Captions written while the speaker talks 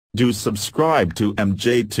Do subscribe to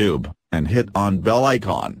MJTube and hit on bell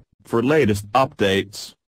icon for latest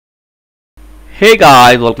updates. Hey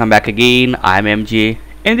guys, welcome back again. I'm MJ.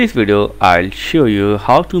 In this video I'll show you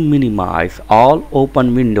how to minimize all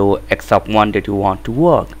open window except one that you want to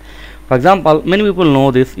work. For example, many people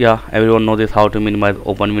know this, everyone knows this, how to minimize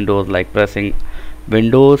open windows like pressing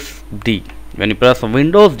Windows D. When you press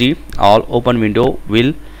Windows D, all open window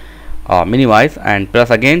will minimize, and press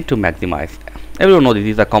again to maximize. Everyone knows this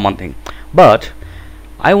is a common thing, but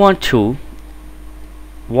I want to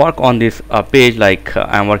work on this page like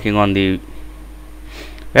I'm working on the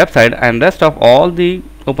website, and rest of all the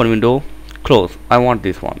open window close. I want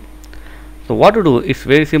this one. So what to do is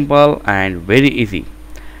very simple and very easy.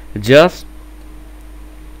 Just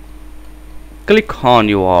click on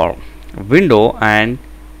your window and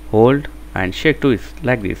hold and shake twist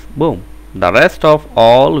like this. Boom, the rest of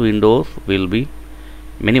all windows will be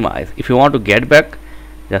minimized. If you want to get back,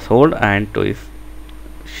 just hold and twist,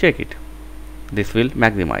 shake it. This will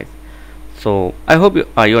maximize. So I hope you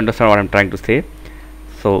understand what I'm trying to say.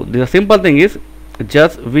 So the simple thing is,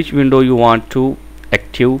 just which window you want to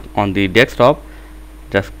active on the desktop,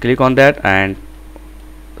 just click on that and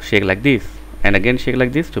shake like this, and again shake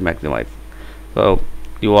like this to maximize. So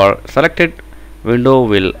your selected window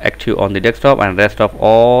will active on the desktop, and rest of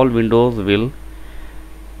all windows will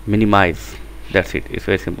minimize. That's it. It's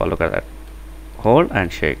very simple. Look at that. Hold and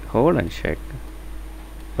shake, hold and shake.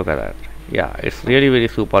 Look at that. Yeah, it's really very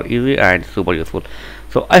super easy and super useful.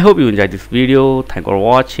 So I hope you enjoyed this video. Thank you for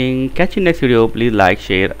watching. Catch you next video. Please like,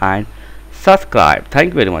 share and subscribe.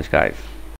 Thank you very much guys.